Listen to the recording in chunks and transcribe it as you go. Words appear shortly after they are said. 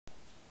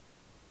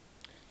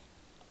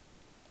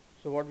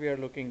So what we are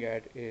looking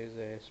at is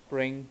a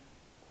spring,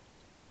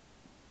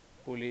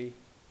 pulley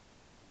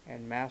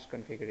and mass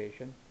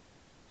configuration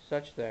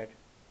such that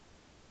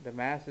the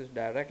mass is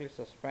directly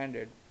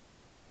suspended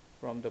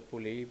from the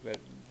pulley,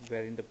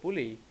 wherein the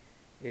pulley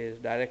is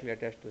directly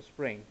attached to the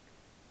spring.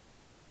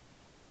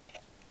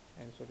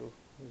 And so to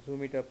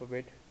zoom it up a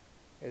bit,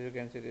 as you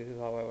can see, this is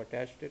how I've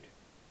attached it,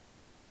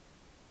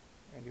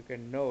 and you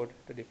can note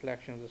the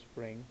deflection of the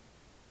spring.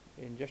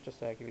 In just a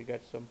sec you will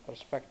get some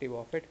perspective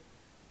of it,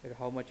 that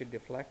how much it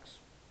deflects,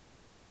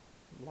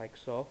 like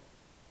so.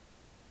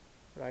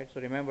 Right,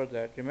 so remember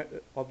that,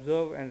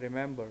 observe and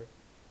remember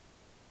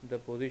the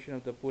position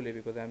of the pulley,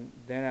 because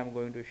then I'm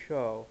going to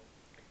show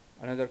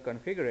another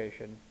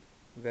configuration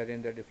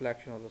wherein the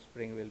deflection of the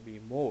spring will be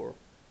more,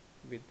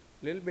 with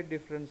little bit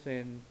difference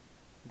in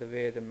the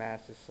way the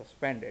mass is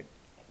suspended.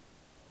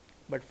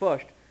 But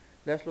first,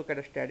 let's look at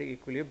a static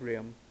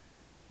equilibrium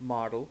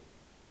model,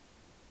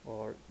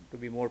 or to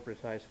be more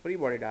precise, free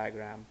body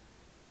diagram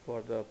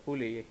for the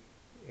pulley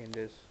in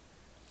this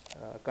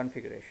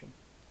configuration.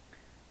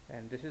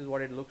 And this is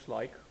what it looks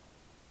like.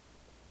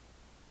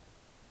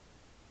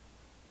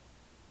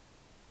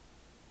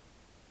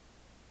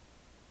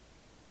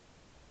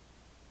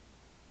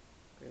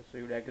 Okay, so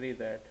you would agree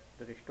that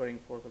the restoring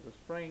force of the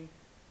spring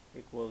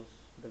equals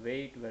the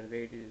weight, where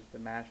weight is the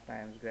mass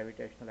times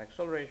gravitational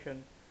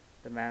acceleration,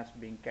 the mass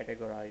being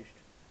categorized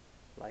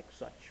like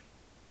such.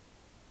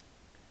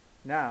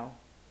 Now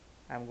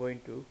I'm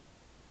going to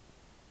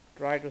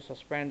try to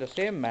suspend the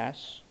same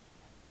mass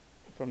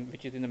from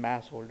which is in the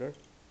mass holder,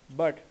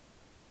 but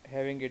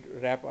having it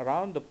wrap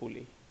around the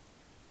pulley,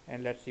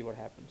 and let's see what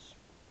happens.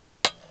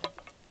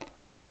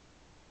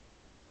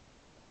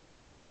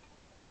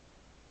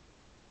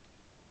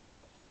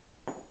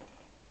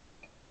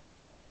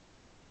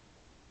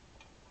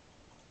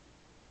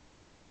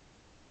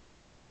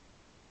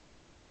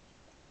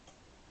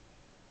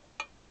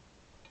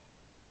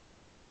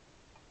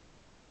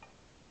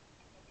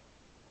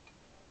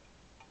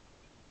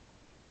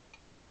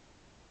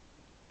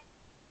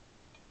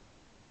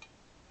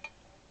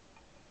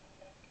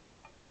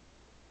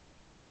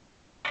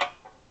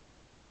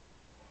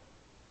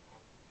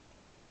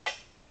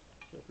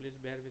 So please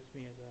bear with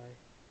me as I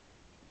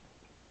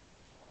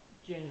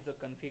change the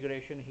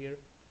configuration here.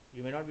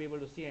 You may not be able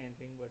to see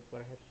anything, but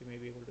perhaps you may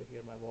be able to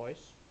hear my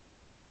voice.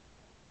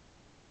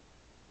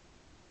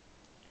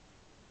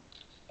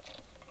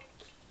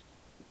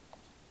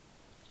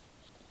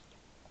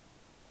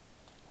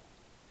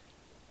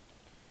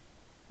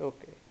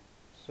 Okay,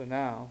 so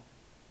now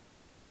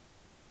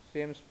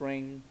same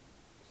spring,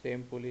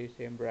 same pulley,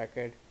 same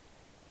bracket,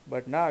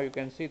 but now you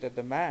can see that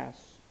the mass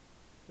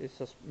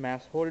is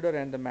mass holder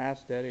and the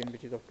mass therein,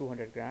 which is of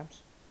 200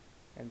 grams,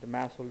 and the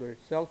mass holder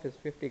itself is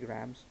 50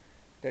 grams,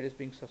 that is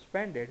being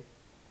suspended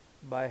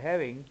by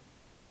having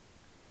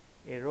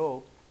a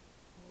rope,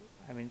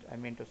 I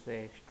mean to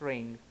say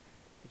string,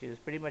 which is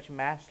pretty much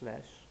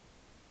massless,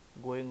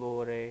 going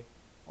over a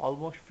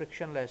almost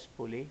frictionless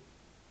pulley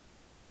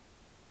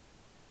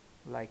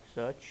like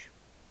such.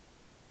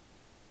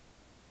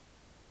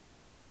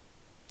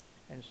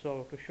 And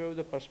so to show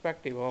the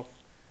perspective of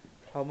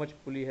how much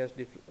pulley has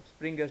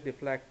spring has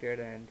deflected,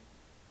 and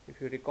if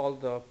you recall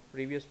the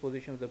previous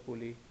position of the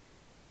pulley,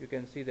 you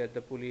can see that the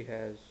pulley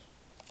has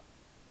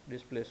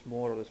displaced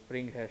more, or the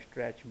spring has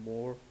stretched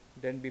more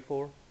than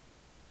before,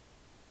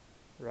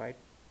 right?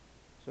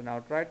 So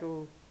now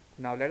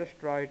let us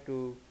try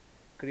to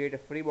create a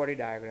free body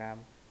diagram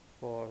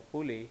for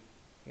pulley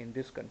in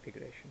this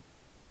configuration,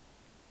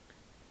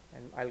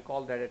 and I'll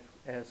call that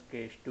as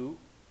case 2.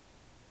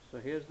 So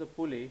here's the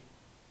pulley,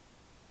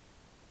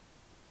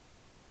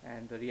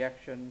 and the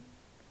reaction,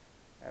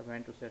 I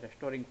meant to say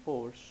restoring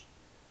force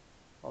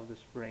of the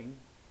spring,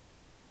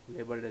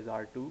 labeled as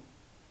R2.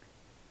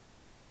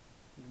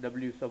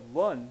 W sub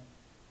 1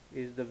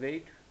 is the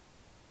weight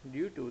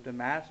due to the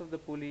mass of the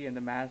pulley and the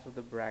mass of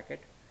the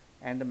bracket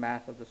and the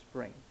mass of the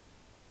spring.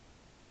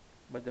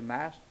 But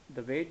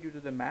the weight due to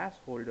the mass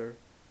holder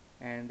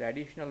and the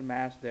additional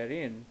mass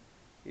therein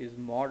is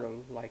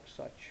modeled like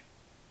such.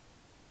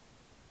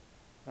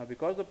 Now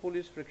because the pulley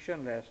is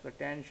frictionless, the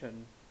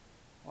tension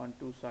on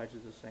two sides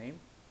is the same,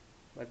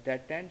 but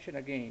that tension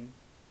again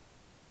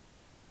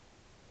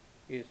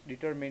is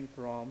determined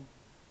from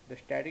the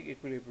static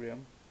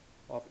equilibrium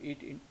of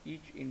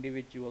each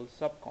individual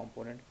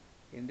subcomponent.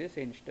 In this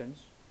instance,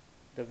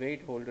 the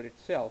weight holder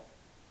itself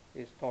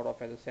is thought of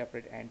as a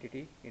separate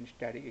entity in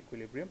static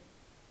equilibrium,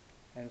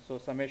 and so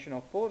summation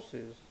of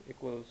forces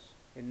equals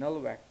a null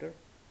vector,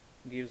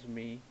 gives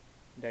me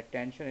that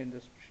tension in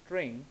the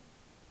string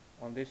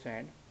on this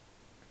end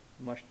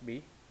must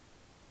be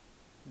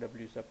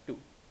W sub 2.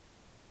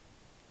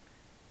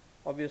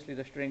 Obviously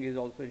the string is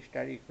also in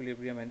static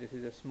equilibrium, and this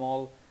is a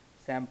small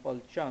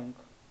sample chunk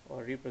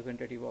or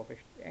representative of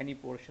any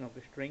portion of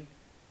the string,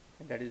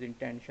 and that is in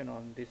tension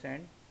on this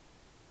end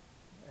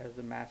as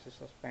the mass is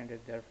suspended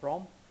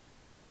therefrom.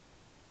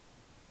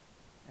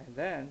 And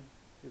then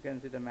you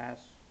can see the mass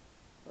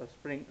the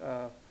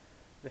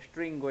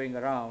string going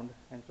around,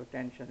 and so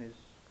tension is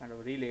kind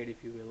of relayed,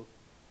 if you will,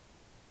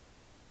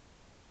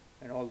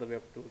 and all the way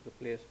up to the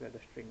place where the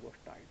string was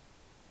tied.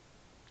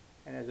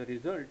 And as a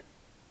result,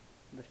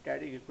 the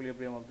static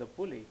equilibrium of the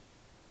pulley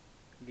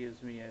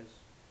gives me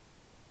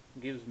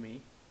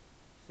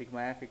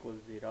sigma f equals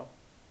 0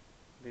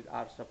 with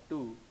r sub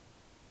 2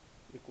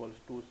 equals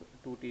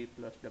 2t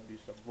plus w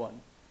sub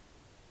 1.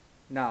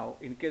 Now,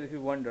 in case if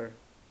you wonder,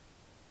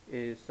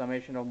 is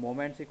summation of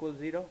moments equals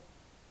 0?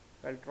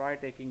 Well, try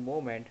taking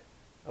moment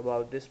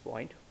about this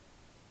point.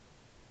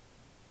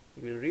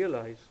 You will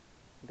realize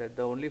that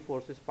the only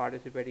forces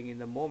participating in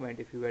the moment,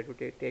 if you were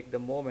to take the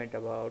moment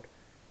about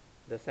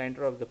the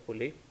center of the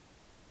pulley,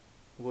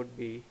 would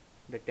be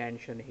the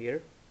tension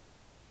here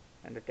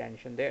and the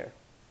tension there.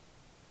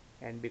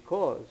 And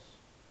because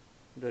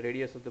the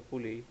radius of the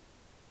pulley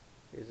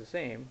is the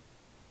same,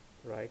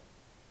 right,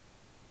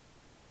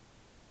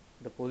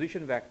 the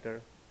position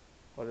vector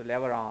or the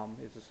lever arm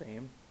is the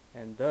same,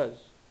 and thus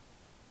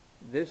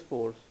this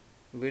force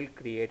will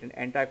create an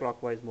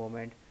anti-clockwise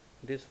moment.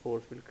 This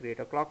force will create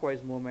a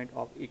clockwise moment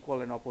of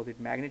equal and opposite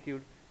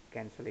magnitude,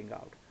 cancelling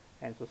out,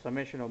 and so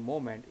summation of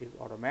moment is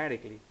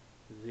automatically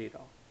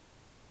 0.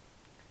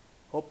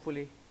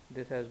 Hopefully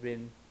this has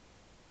been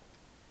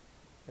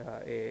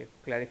a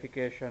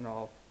clarification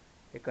of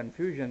a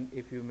confusion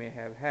if you may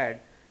have had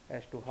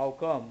as to how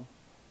come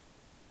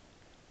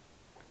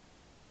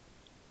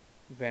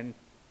when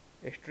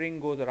a string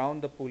goes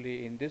around the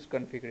pulley in this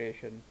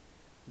configuration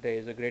there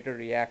is a greater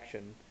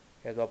reaction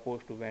as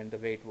opposed to when the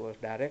weight was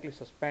directly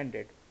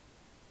suspended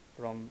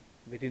from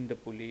within the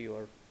pulley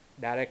or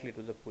directly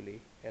to the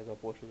pulley as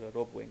opposed to the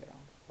rope going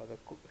around or the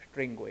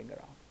string going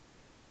around.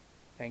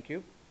 Thank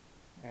you,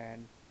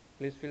 and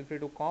please feel free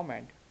to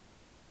comment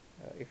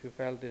if you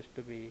felt this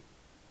to be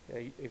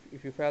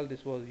if you felt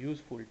this was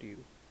useful to you.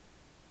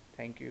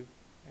 Thank you,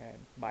 and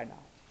bye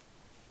now.